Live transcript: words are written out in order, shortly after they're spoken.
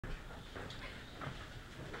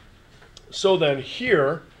So then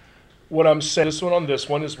here, what I'm saying, this one on this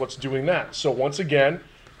one is what's doing that. So once again,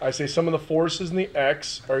 I say some of the forces in the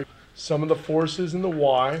x are, some of the forces in the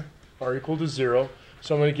y are equal to 0.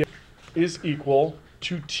 So I'm going to get is equal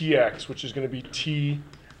to tx, which is going to be t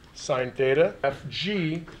sine theta.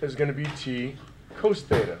 Fg is going to be t cos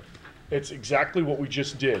theta. It's exactly what we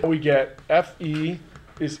just did. We get Fe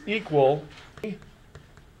is equal to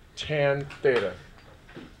tan theta.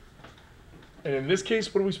 And in this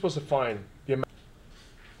case, what are we supposed to find? The amount.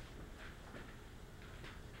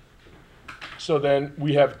 So then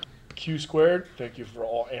we have q squared. Thank you for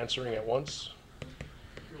all answering at once.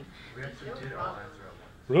 We actually did all answer at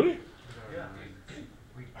once. Really? Yeah.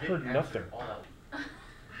 I heard nothing.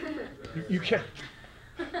 You can't.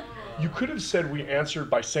 You could have said we answered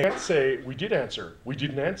by saying, can't say we did answer. We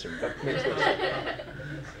didn't answer. That makes no sense.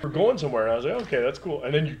 We're going somewhere, and I was like, okay, that's cool.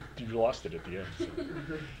 And then you lost it at the end. So.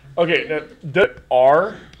 Okay, now the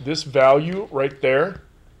R, this value right there,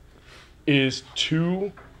 is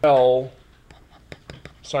 2L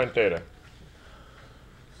sine theta.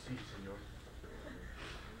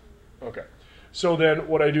 Okay. So then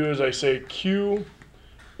what I do is I say Q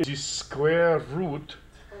is the square root.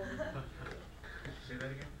 Say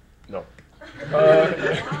that again? No.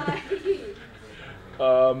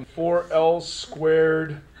 4L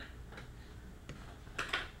squared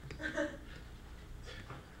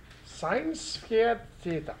sine squared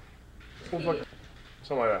theta. Something like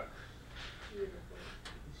that.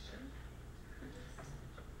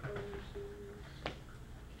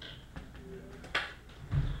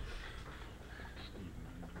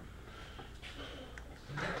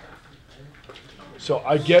 So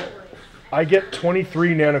I get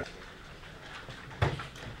 23 nano.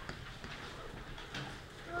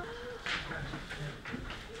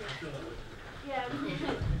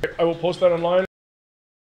 I will post that online.